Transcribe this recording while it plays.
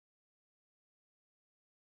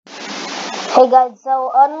Hey guys,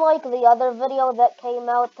 so unlike the other video that came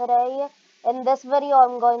out today, in this video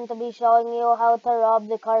I'm going to be showing you how to rob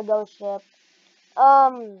the cargo ship.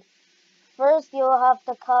 First you have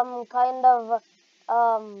to come kind of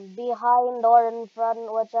behind or in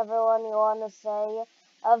front, whichever one you want to say,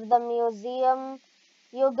 of the museum.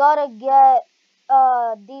 You gotta get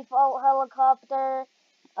a default helicopter,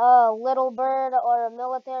 a little bird, or a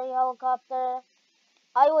military helicopter.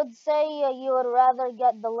 I would say you would rather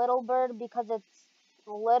get the little bird because it's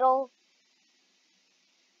little.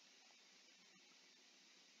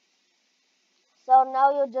 So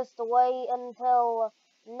now you just wait until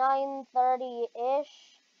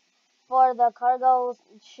 9:30-ish for the cargo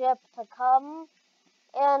ship to come.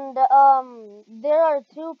 And there are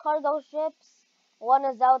two cargo ships. One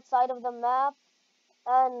is outside of the map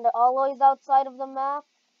and always outside of the map.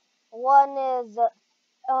 One is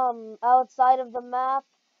outside of the map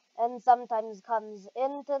and sometimes comes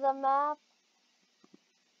into the map.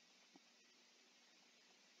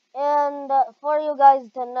 And for you guys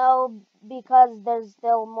to know, because there's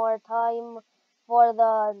still more time for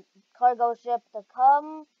the cargo ship to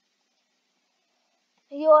come,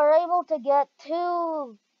 you are able to get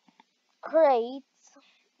two crates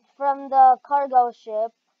from the cargo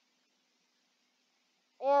ship,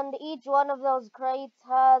 and each one of those crates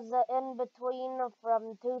has in between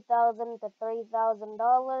from $2,000 to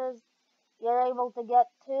 $3,000. You're able to get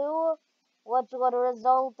two, which would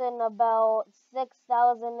result in about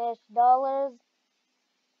 6,000-ish dollars.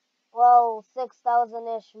 Well,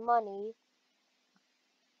 6,000-ish money.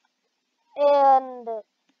 And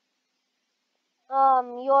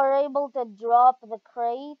you're able to drop the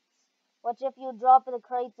crates, which if you drop the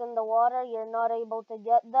crates in the water, you're not able to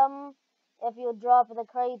get them. If you drop the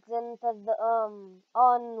crates into the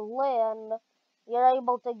on land, you're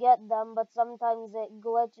able to get them, but sometimes it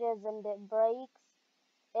glitches and it breaks,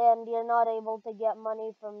 and you're not able to get money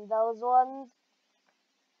from those ones.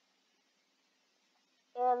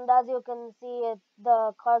 And as you can see,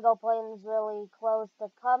 the cargo plane's really close to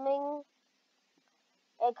coming.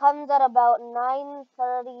 It comes at about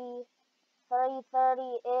 9:30,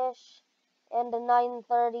 3:30-ish, and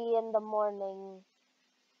 9:30 in the morning.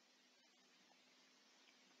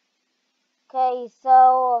 Okay,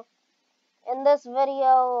 so in this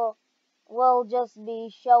video, we'll just be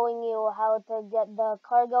showing you how to get the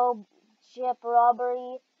cargo ship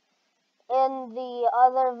robbery. In the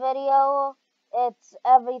other video, it's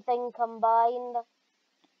everything combined.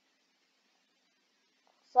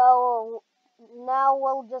 So now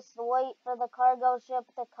we'll just wait for the cargo ship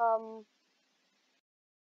to come.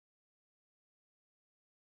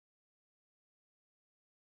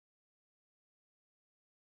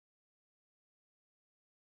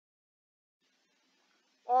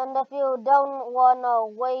 And if you don't wanna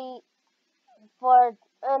wait for,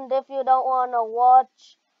 and if you don't wanna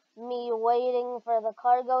watch me waiting for the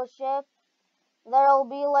cargo ship, there'll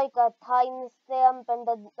be like a timestamp in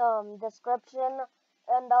the description,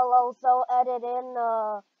 and I'll also edit in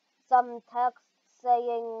some text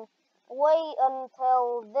saying, wait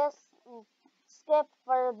until this, skip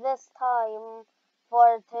for this time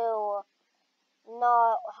for to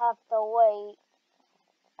not have to wait.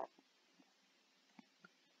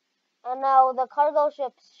 And now the cargo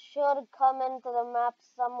ships should come into the map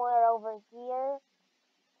somewhere over here.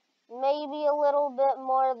 Maybe a little bit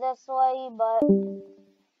more this way, but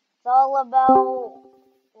it's all about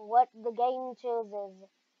what the game chooses.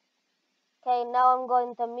 Okay, now I'm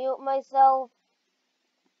going to mute myself,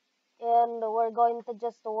 and we're going to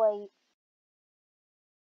just wait.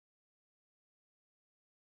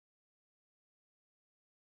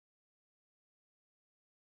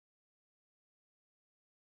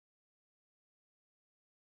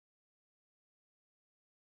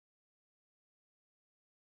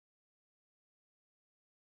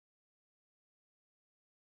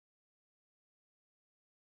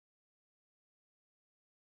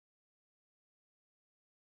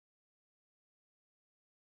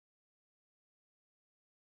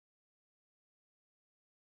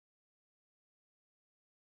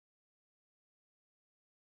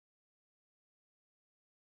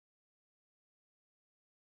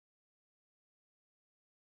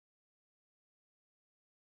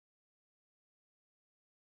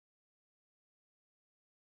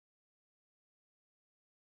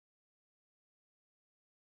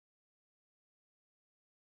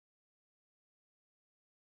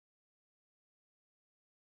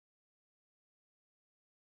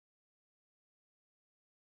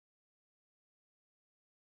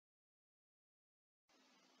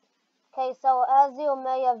 Okay, so as you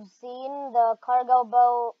may have seen, the cargo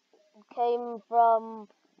boat came from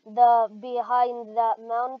the behind that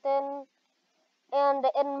mountain. And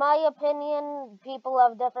in my opinion, people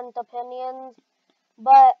have different opinions,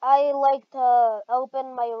 but I like to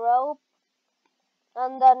open my rope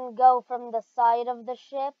and then go from the side of the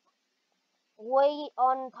ship, wait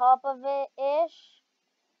on top of it ish,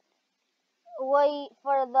 wait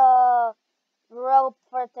for the rope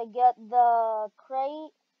for to get the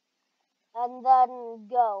crate, and then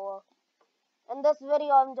go. In this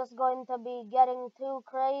video, I'm just going to be getting 2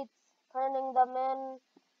 crates, turning them in,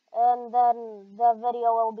 and then the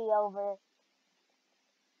video will be over.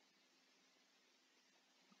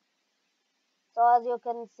 So as you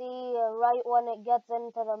can see, right when it gets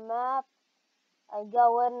into the map, I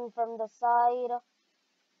go in from the side.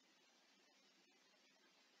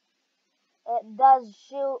 It does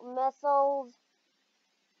shoot missiles,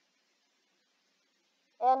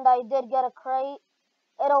 and I did get a crate.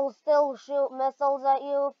 It'll still shoot missiles at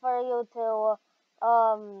you for you to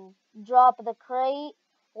drop the crate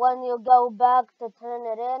when you go back to turn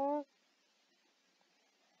it in.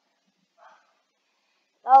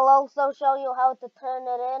 I'll also show you how to turn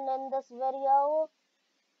it in this video.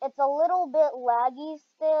 It's a little bit laggy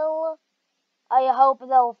still. I hope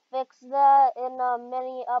they'll fix that in a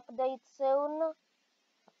mini update soon.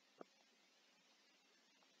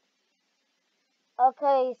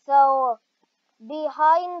 Okay, so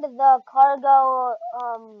behind the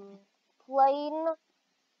plane,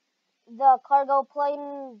 the cargo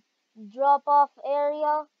plane drop-off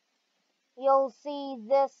area, you'll see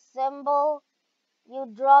this symbol. You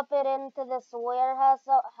drop it into this warehouse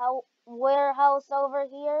over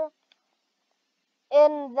here.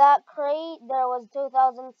 In that crate, there was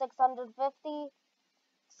 2,650,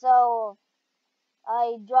 so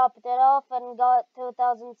I dropped it off and got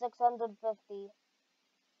 2,650.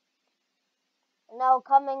 Now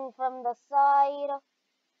coming from the side,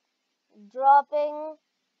 dropping.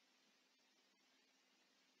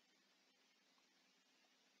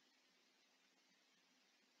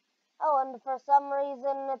 Oh, and for some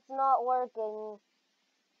reason it's not working.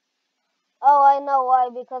 Oh, I know why,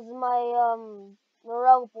 because my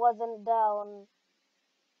rope wasn't down.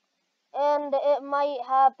 And it might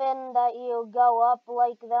happen that you go up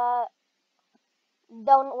like that.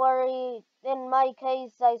 Don't worry, in my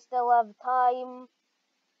case I still have time.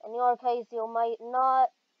 In your case you might not.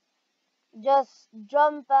 Just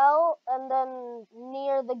jump out and then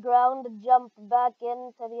near the ground jump back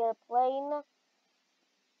into your plane.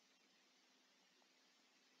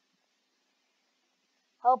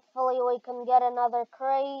 Hopefully we can get another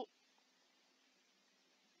crate.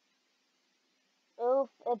 Oof,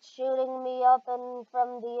 it's shooting me up and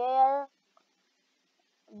from the air,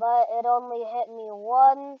 but it only hit me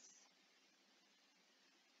once.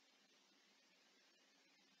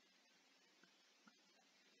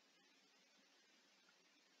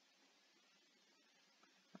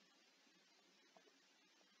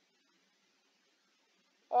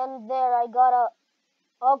 And there, I got a...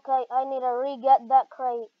 Okay, I need to re-get that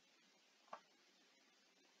crate.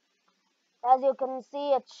 As you can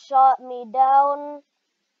see, it shot me down.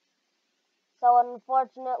 So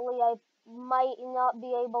unfortunately, I might not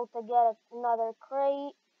be able to get another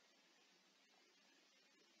crate.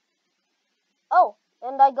 Oh,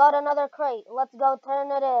 and I got another crate. Let's go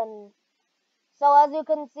turn it in. So as you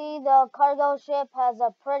can see, the cargo ship has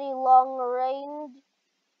a pretty long range.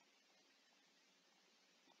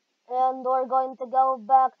 And we're going to go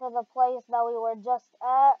back to the place that we were just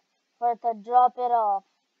at for to drop it off.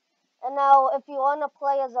 And now, if you want to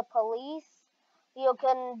play as a police, you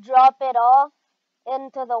can drop it off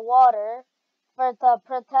into the water for to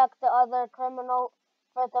protect the other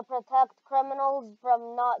for to protect criminals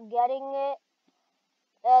from not getting it.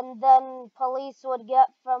 And then police would get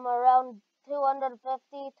from around 250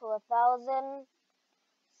 to 1,000,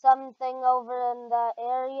 something over in that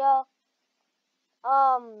area.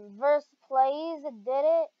 Verse Plays did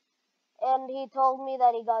it, and he told me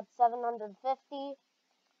that he got 750.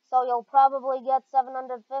 So you'll probably get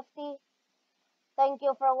 750. Thank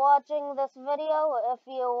you for watching this video. If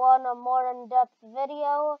you want a more in-depth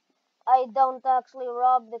video, I don't actually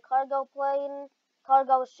rob the cargo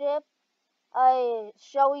ship. I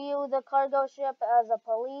show you the cargo ship as a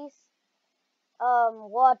police.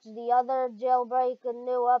 Watch the other jailbreak and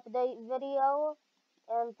new update video.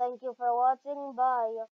 And thank you for watching. Bye.